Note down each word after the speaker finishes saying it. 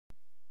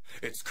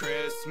It's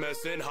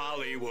Christmas in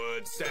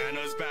Hollywood,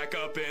 Santa's back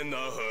up in the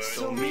hood.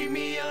 So meet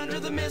me under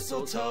the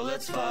mistletoe,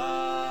 let's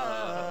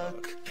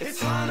fuck.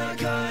 It's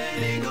Hanukkah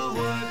in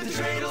Inglewood, the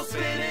dreidel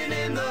spinning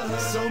in the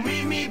hood. So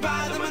meet me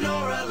by the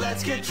menorah,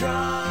 let's get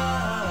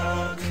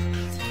drunk.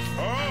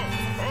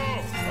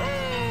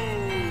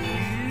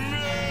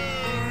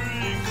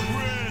 Merry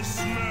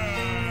Christmas!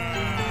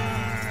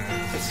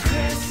 It's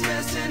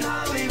Christmas in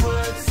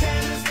Hollywood,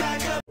 Santa's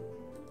back up.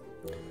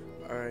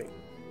 Alright,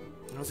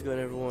 how's it going,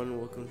 everyone?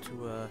 Welcome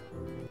to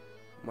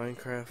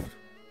Minecraft.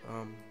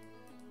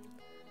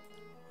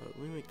 Let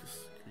me make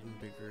this screen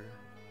bigger.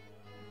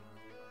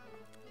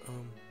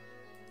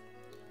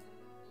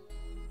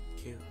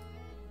 Okay,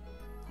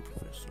 I'm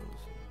professional.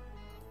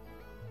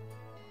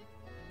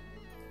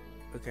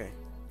 Okay,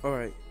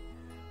 alright.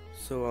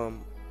 So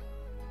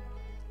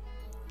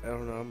I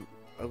don't know.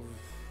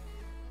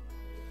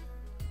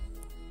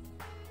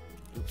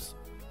 Oops.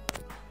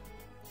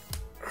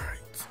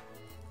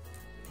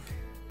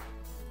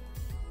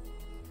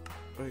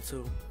 Alright,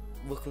 so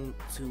welcome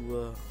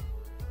to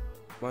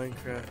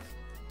Minecraft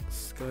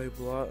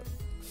skyblock.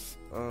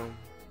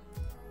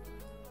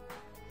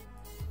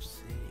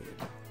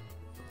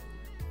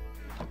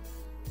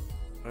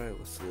 Alright,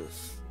 what's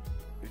this?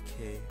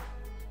 Okay.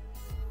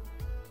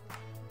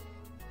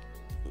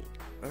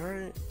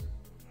 Alright.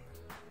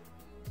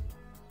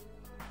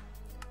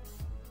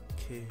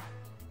 Okay.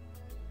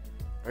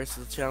 Alright,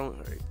 so the challenge.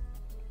 Alright.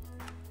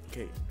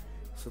 Okay.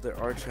 So there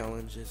are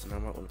challenges, and I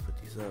might want to put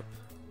these up.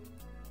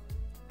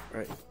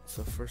 Alright,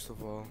 so first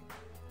of all,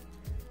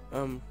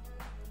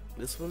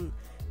 this one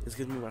is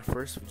gonna be my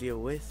first video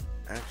with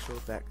actual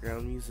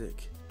background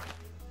music.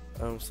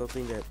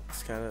 Something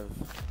that's kind of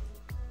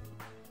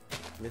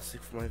missing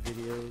from my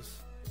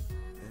videos,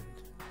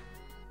 and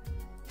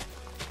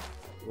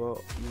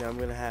well, you know, I'm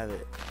gonna have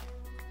it.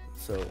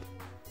 So,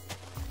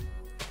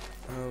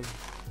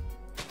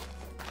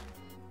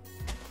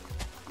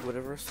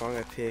 whatever song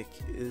I pick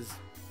is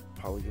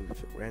probably gonna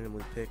be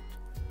randomly picked.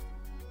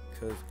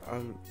 Cause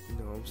I'm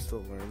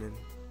still learning.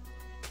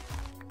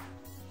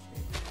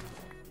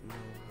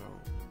 Okay,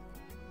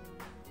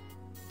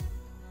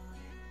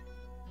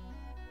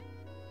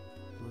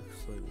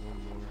 looks like one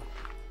more,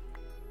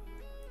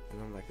 and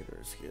I'm not gonna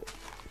risk it.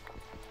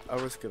 I'll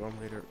risk it on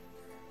later.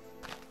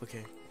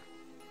 Okay,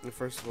 and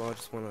first of all, I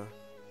just wanna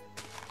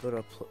put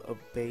a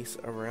base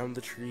around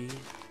the tree,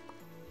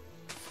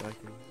 so I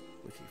can.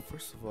 Okay,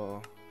 first of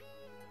all,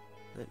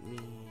 let me.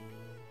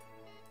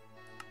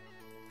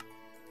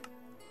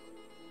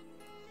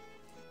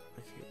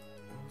 Okay,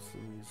 how's the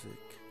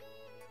music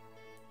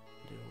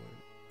doing?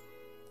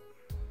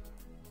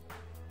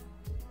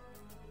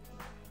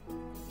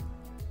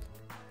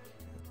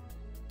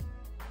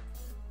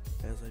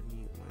 As I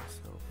mute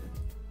myself,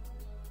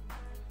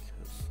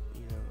 because,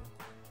 you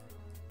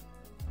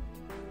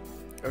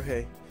know.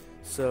 Okay,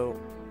 so,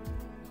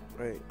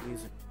 right,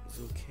 music is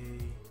okay.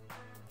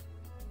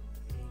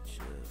 Let me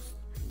just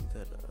bring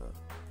that up.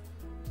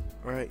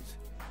 Alright,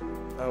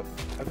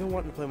 I've been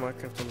wanting to play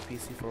Minecraft on the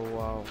PC for a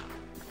while.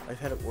 I've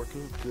had it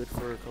working good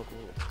for a couple,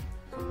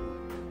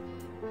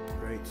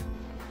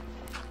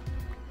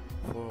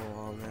 for a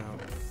while now,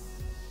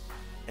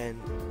 and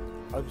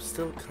I'm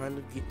still kind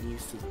of getting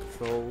used to the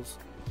controls.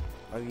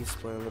 I'm used to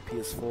playing on the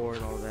PS4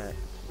 and all that,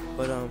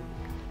 but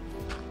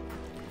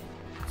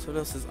so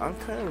now since I'm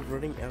kind of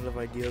running out of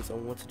ideas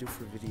on what to do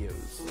for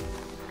videos,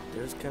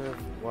 there's kind of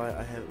why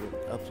I haven't been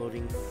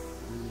uploading.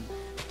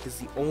 Is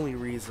the only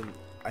reason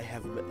I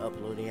haven't been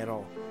uploading at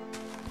all.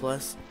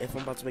 Plus, if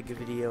I'm about to make a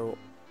video,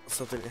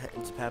 something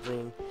ends up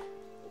happening,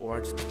 or I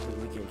just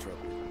completely get in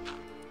trouble,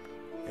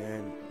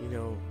 and you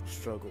know,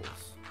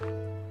 struggles.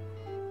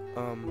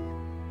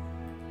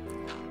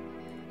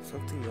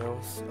 Something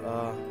else.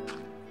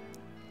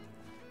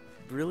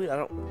 Really, I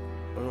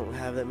don't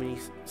have that many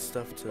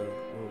stuff to.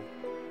 Well,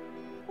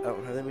 I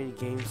don't have that many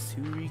games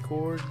to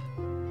record,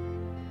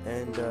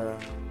 and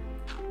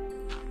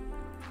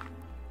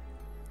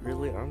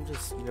really, I'm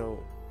just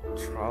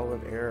trial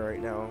and error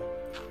right now.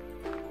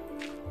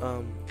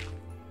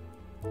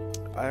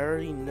 I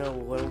already know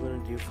what I'm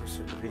gonna do for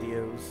certain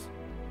videos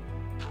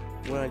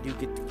when I do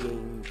get the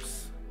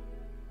games.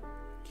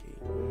 Okay,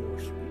 one more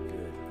should be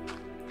good.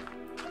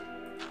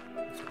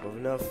 That's above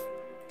enough.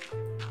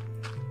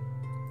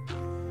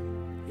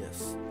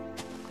 Yes.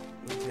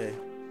 Okay.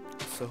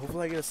 So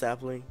hopefully I get a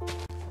sapling,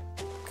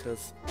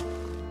 because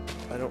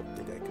I don't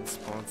think I can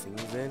spawn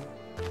things in,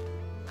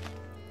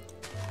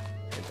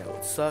 and that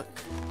would suck.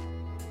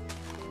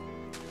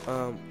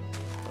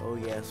 Oh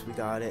yes, we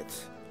got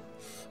it.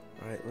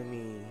 Alright, let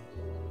me,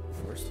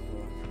 first of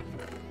all,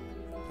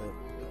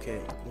 okay,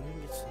 let me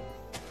get some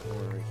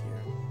more right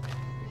here.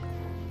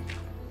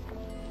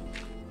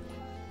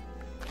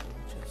 Let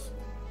me just,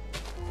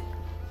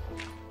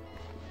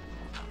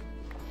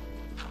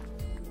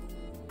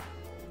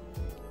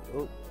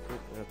 oh,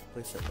 I have to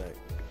place that back.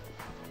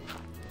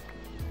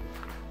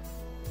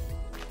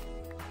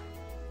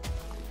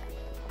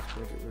 Just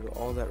gonna get rid of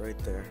all that right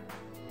there.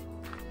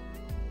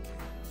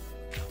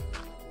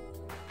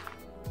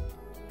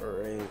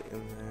 Alright,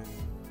 and then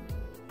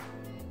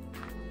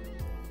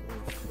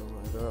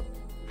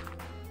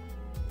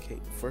Okay,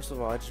 first of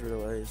all, I just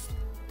realized.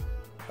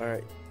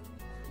 Alright,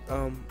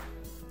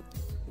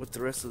 with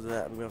the rest of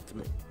that, I'm gonna have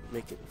to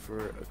make it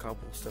for a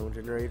cobblestone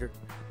generator.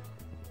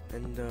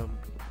 And,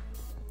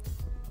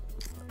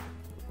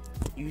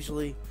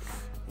 usually,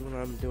 when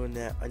I'm doing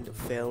that, I end up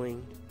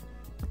failing.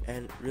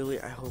 And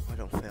really, I hope I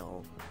don't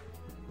fail.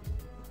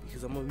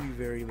 Because I'm gonna be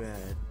very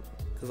mad.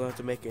 Because I'll have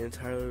to make an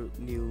entirely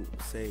new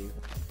save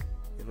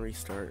and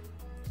restart.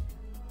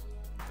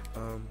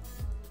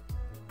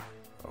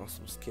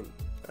 Awesome skin.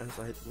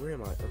 Where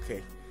am I?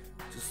 Okay.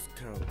 Just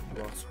kind of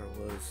lost where I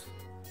was.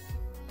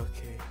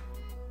 Okay.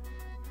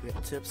 We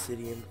got 2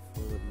 obsidian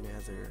for the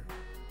nether.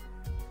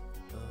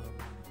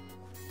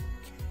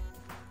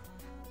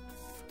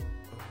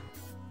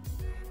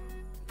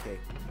 Okay.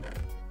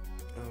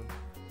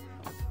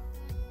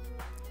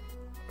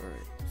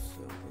 Alright,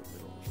 so the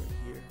middle is right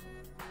here.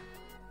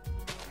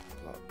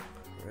 Block,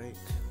 right.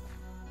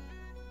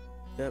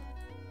 Yep.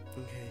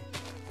 Okay.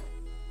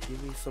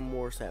 Give me some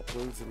more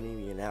saplings and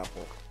maybe an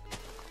apple.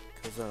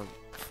 Because,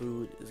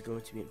 food is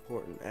going to be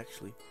important,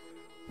 actually.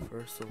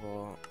 First of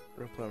all,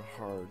 we're gonna plan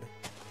hard.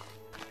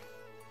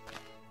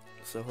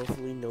 So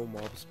hopefully no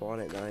mobs spawn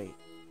at night.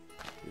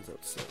 Because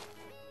that's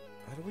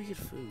how do we get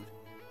food?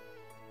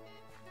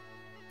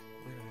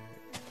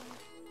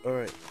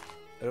 Alright.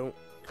 I'm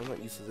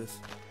not used to this.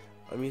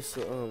 I'm used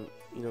to,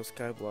 you know,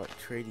 skyblock,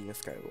 trading the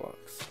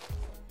skyblocks.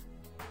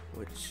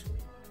 Which,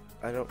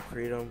 I don't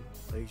create them.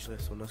 I usually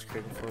have someone else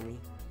create them for me.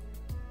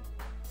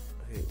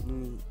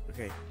 Okay,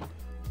 okay.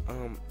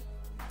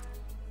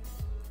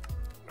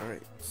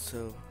 Alright,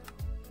 so.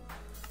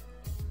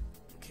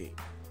 Okay,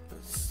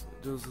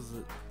 those are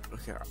the.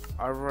 Okay,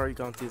 I've already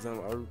gone through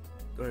them.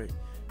 Alright,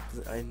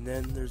 and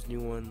then there's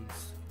new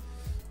ones.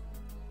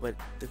 But,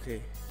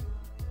 okay.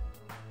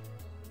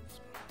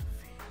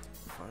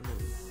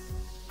 Finally.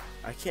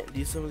 I can't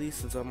do some of these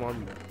since I'm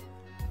on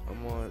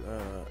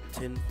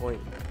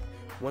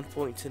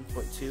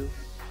 1.10.2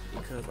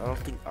 because I don't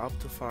think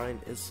Optifine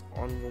is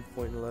on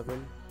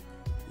 1.11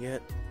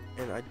 yet,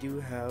 and I do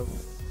have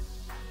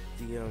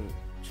the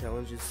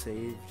challenges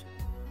saved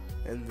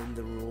and then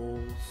the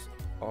rules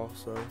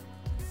also.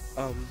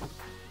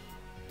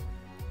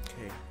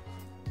 Okay.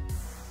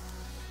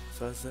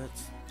 So as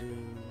that's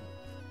doing,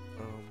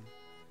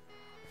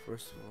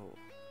 first of all,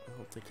 I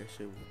don't think I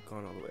should have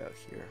gone all the way out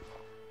here.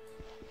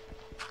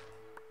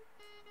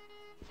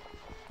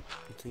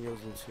 I think I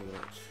was doing too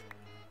much.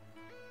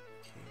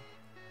 Okay.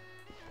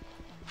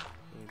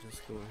 Let me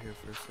just go in here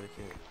for a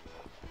second.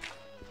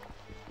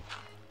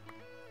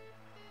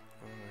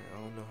 Alright, I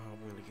don't know how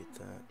I'm gonna get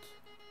that.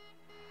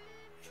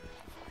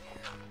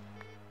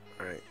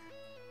 Alright.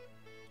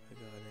 I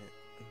got it.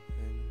 And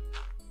then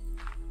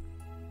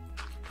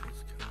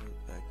just cover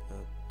it back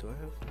up. Do I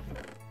have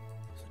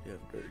so you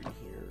have dirt in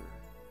here?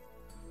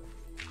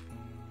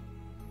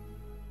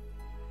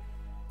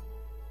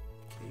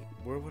 Okay,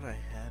 where would I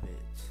have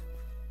it?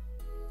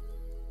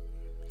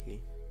 Okay,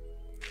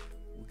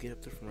 we'll get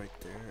up there from right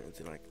there, and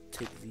then I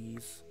take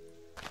these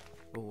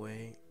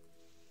away,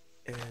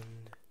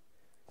 and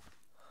oh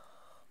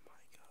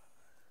my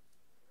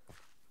god,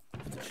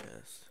 move the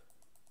chest.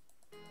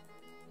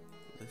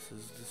 This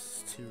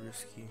is too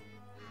risky.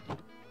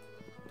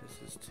 This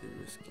is too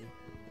risky.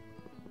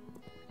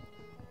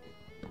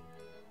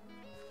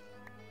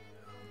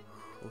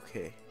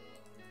 Okay,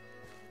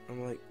 I'm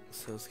like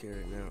so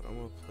scared now. I'm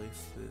gonna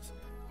place this.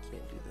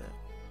 Can't do that.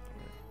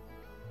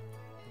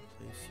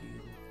 Place you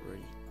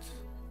right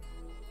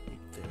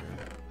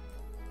there.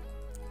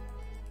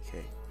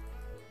 Okay.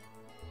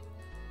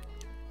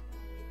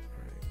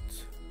 Alright.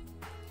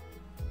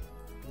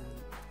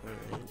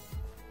 Alright.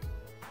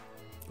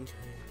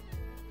 Okay.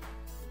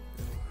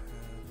 I'll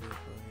have it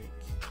like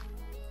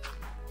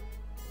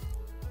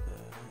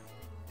that.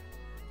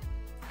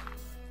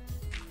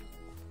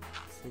 I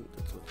think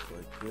that looks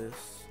like this.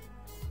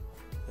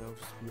 Now I'll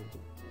just move the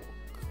walk.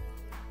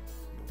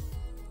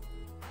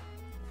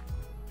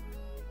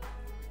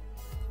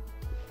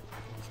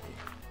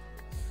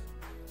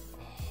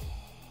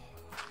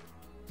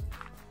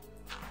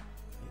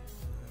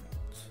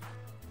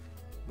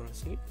 But I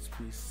think it's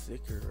pretty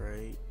sicker,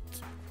 right?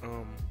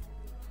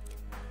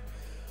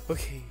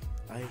 Okay,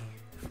 I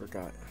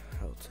forgot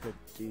how to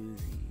do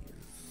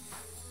these.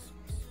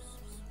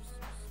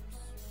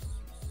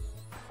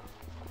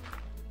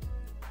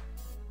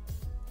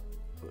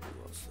 What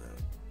was that?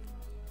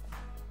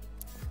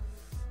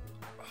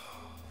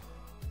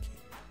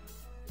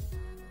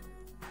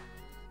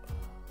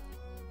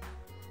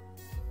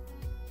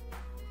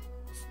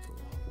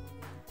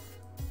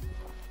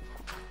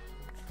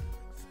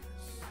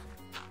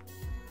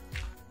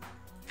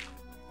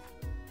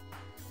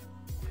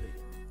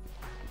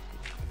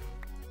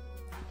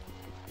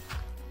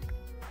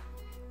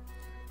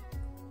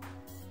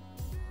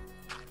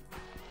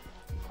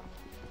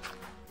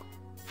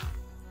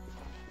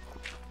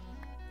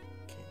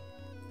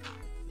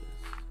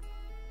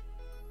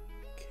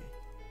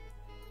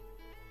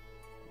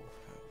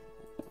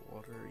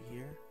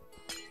 Here,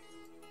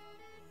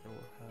 and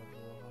we'll have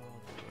lava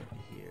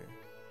right here.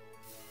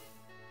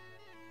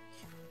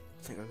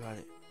 I think I got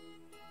it.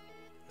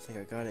 I think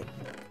I got it.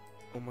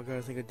 Oh my god,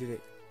 I think I did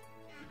it.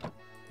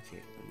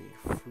 Okay, let me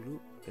floop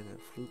and then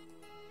floop.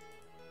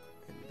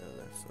 And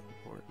that's not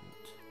important.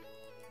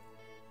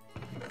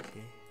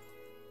 Okay.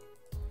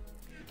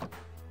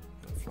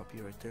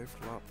 Floppy right there,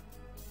 flop.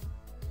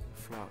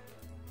 Flop.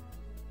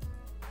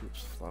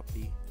 Oops,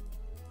 floppy.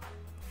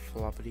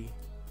 Floppity.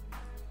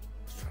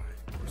 Let's try.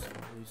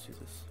 Let's do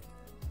this.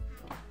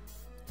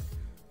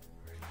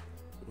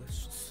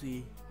 Let's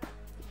see.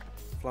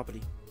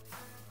 Floppity.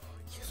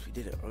 Yes, we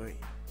did it. Alright.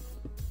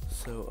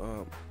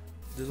 So,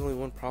 there's only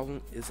one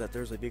problem, is that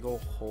there's a big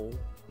old hole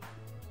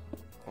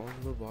on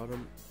the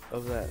bottom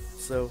of that.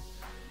 So,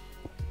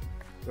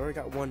 we already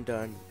got one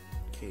done.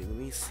 Okay, let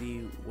me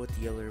see what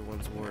the other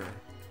ones were.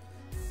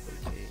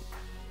 Okay.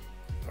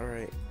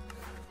 Alright.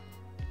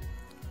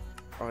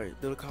 Alright,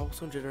 build a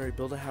cobblestone generator,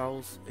 build a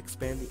house,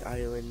 expand the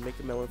island, make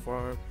a melon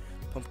farm,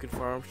 pumpkin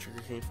farm,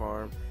 sugarcane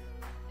farm,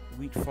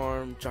 wheat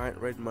farm, giant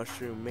red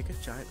mushroom, make a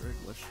giant red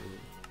mushroom.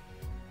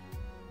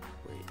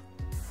 Wait,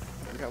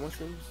 we got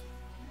mushrooms?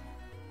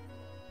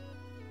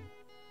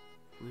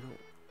 We don't,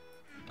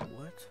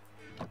 what?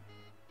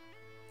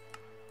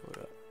 Hold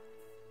up.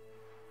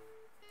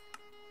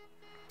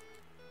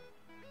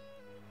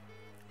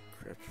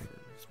 Crap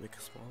furnace, make a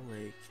small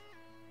lake,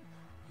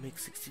 make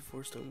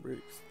 64 stone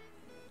bricks.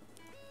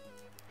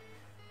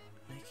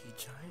 Make a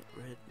giant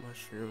red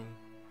mushroom.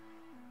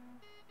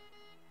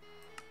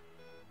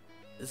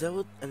 Is that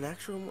what an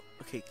actual?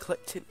 Okay,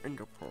 collect 10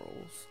 ender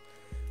pearls.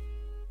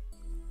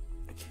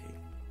 Okay.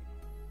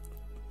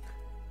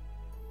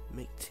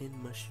 Make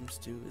 10 mushroom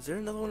stew. Is there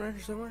another one right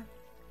here somewhere?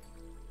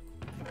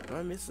 Am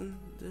I missing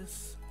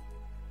this?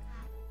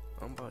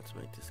 I'm about to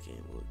make this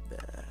game look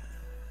bad.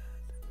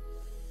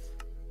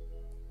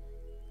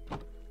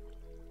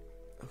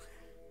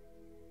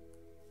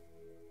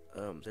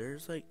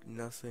 There's like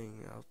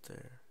nothing out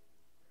there.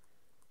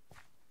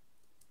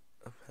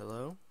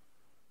 Hello?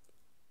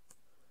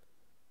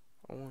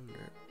 I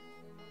wonder.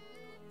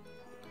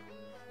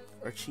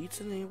 Are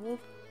cheats enabled?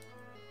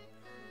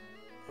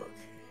 Okay,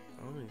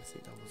 I don't even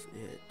think that was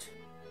it.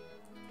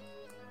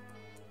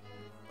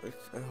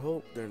 I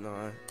hope they're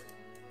not.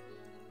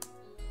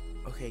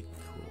 Okay,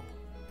 cool.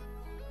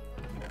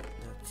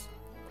 That's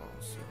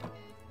awesome.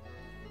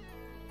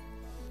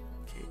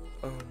 Okay,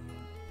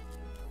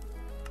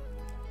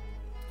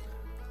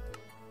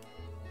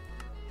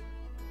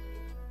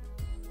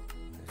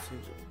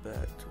 change it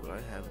back to what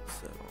I have it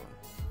set on,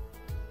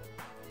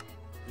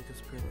 because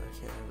apparently I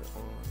can't have it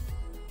on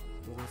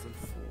more than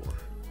 4.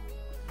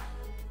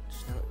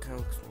 Just now it kind of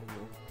looks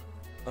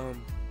normal.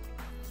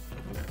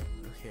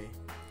 Okay.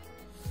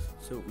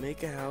 So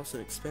make a house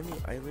and expand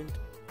the island.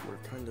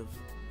 We're kind of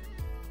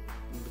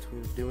in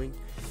between doing.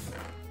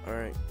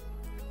 Alright.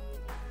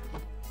 I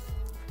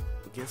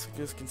guess we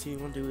can just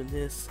continue on doing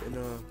this, and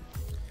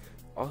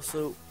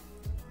also,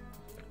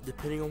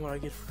 depending on what I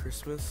get for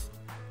Christmas,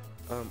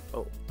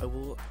 oh, I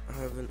will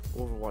have an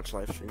Overwatch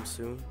live stream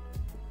soon.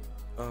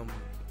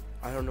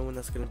 I don't know when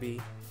that's gonna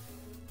be.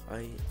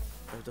 I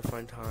have to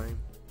find time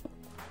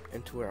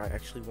and to where I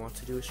actually want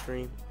to do a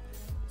stream.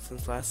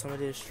 Since last time I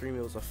did a stream,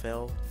 it was a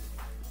fail.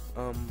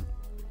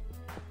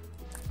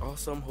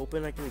 Also, I'm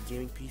hoping I get a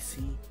gaming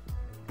PC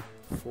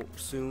for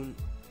soon.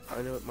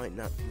 I know it might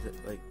not be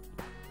that, like,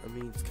 I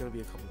mean, it's gonna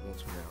be a couple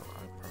months from now.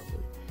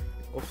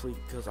 Hopefully,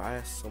 because I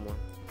asked someone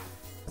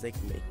if they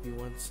can make me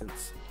one,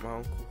 since my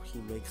uncle, he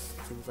makes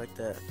things like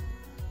that.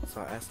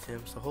 So I asked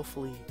him. So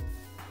hopefully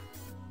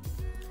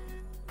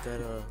that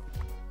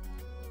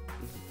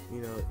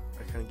you know,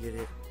 I kind of get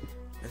it,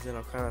 and then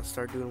I'll kind of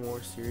start doing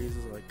more series.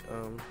 Like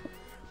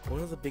one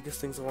of the biggest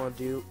things I want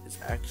to do is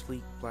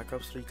actually Black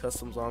Ops 3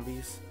 custom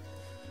zombies.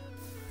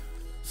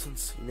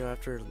 Since, you know,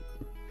 after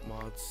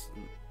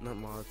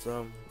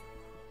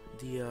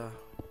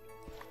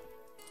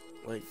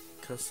like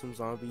custom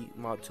zombie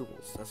mod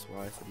tools, that's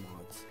why I said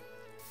mods,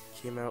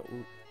 came out,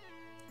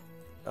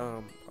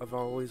 I've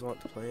always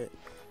wanted to play it.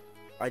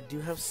 I do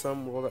have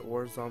some World at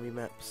War zombie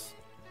maps,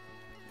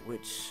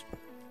 which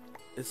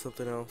is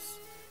something else.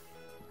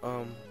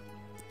 And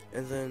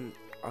then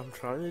I'm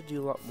trying to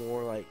do a lot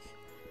more like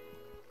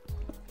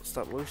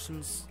stop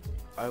motions.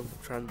 I'm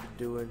trying to be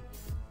doing,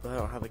 but I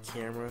don't have a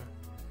camera,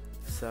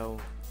 so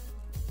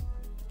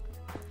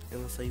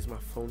unless I use my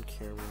phone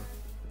camera,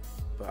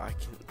 but I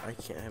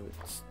can't have it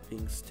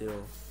being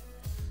still.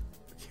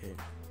 Okay.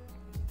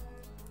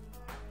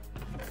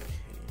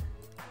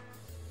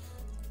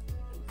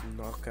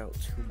 Knock out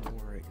 2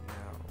 more right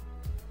now.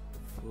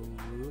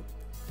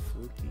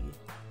 Floopy.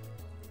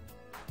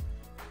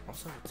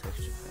 Also have a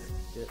texture pack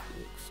that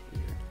looks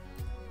weird.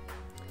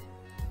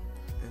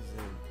 And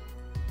then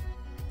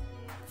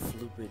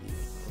floopity.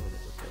 I don't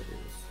know what that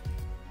is.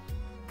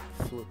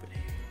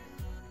 Floopity.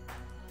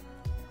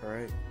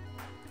 Alright.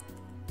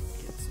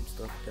 Get some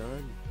stuff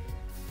done.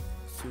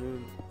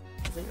 Soon.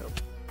 I think I'm.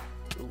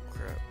 Oh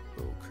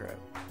crap.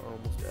 I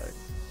almost died.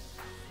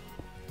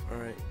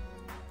 Alright.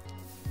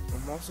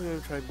 I'm also gonna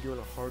try doing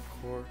a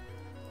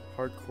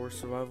hardcore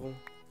survival.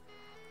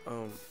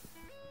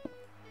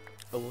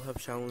 I will have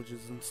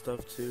challenges and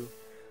stuff too.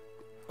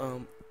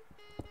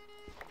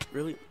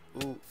 Really?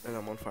 Ooh, and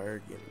I'm on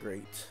fire again.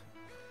 Great.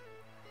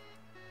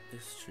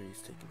 This tree's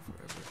taking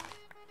forever.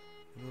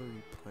 I'm gonna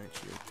replant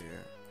you right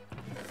there.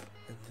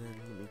 And then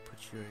let me put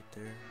you right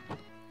there.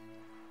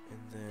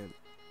 And then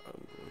I'm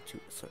going to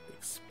start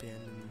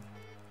expanding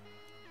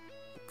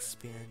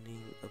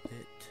a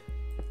bit.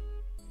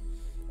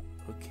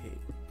 Okay.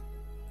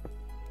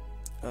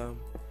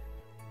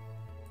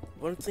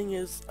 One thing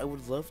is, I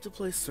would love to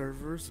play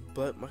servers,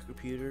 but my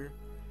computer,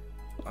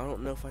 I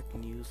don't know if I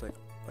can use like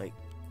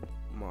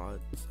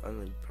mods. I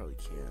know you probably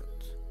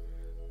can't.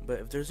 But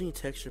if there's any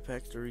texture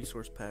packs or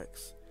resource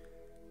packs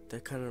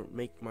that kind of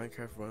make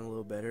Minecraft run a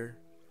little better,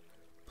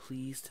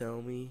 please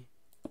tell me.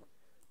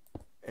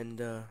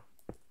 And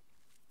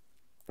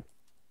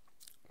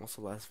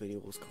also, last video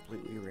was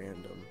completely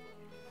random.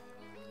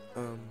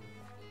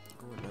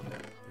 Going up,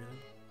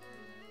 really?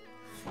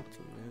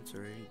 15 minutes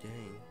already,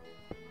 dang.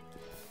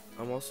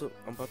 I'm going to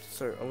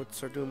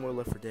start doing more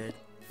Left 4 Dead.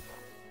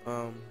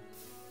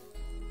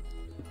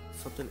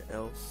 Something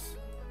else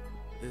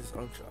is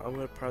I'm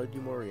gonna probably do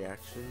more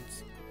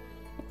reactions,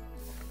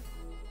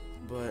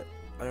 but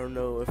I don't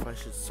know if I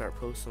should start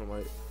posting on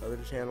my other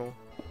channel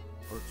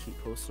or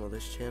keep posting on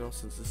this channel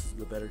since this is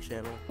the better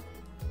channel.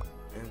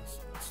 And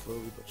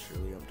slowly but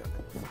surely I'm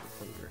dying of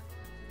hunger.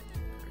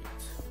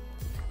 Great.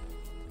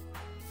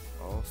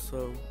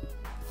 Also,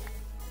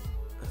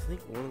 I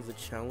think one of the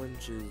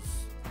challenges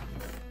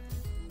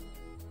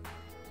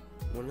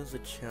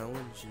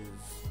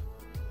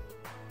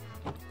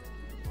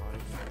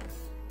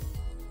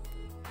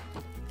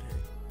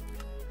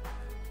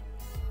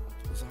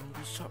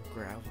Zombies chop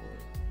gravel.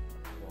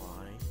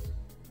 Why?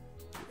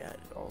 We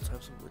added all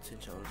types of woods and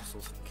challenges.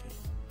 Okay.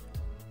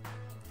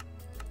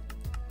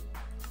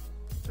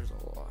 There's a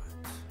lot.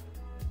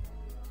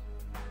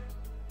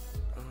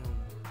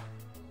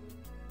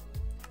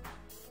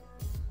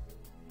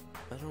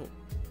 I don't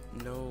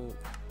know.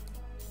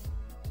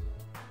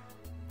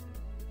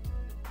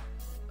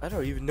 I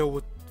don't even know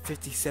what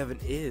 57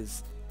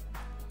 is.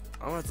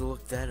 I'm gonna have to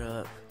look that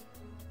up.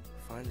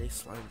 Find a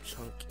slime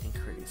chunk and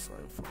create a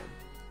slime farm.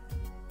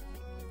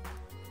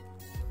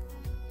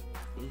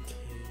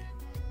 Okay.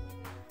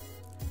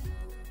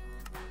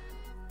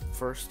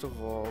 First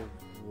of all,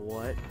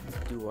 what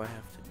do I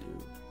have to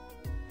do?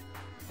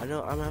 I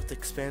know I'm gonna have to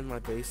expand my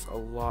base a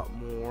lot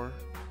more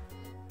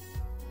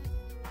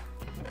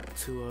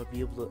to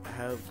be able to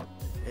have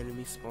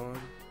enemy spawn.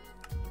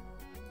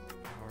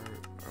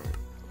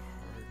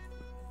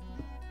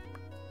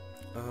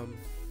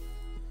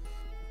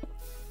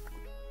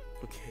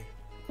 Okay.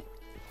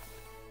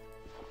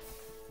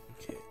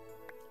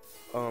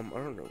 I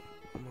don't know.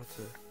 I'm about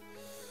to.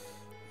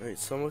 Alright,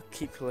 so I'm gonna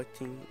keep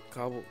collecting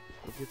cobble.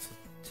 I'll get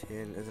to 10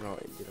 and then I'll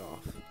end it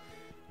off.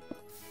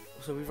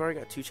 So we've already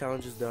got 2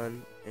 challenges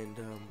done, and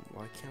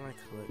why can't I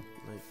collect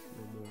like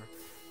no more?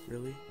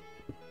 Really?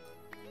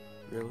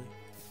 Really?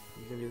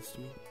 You gonna do this to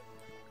me?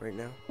 Right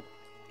now?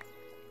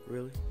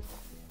 Really?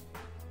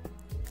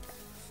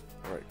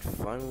 Alright,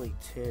 finally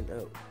 10.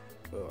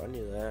 Oh, I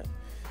knew that.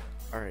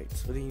 Alright,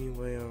 so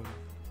anyway,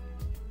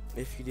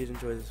 if you did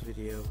enjoy this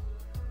video,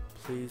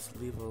 please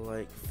leave a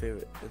like,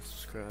 favorite, and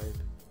subscribe.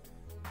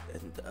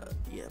 And,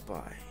 yeah,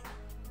 bye.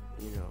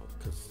 You know,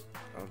 because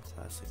I'm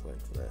classic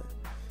like that.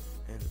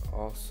 And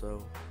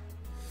also,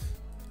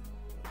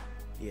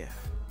 yeah.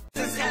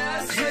 This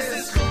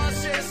is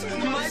cautious,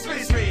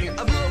 MySpace ring.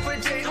 I blew up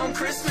a date on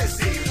Christmas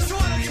Eve. So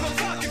I don't give a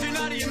fuck if you're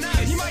naughty or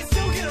nice. You might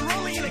still get a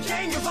rolling in a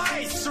gang of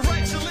ice. So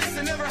write your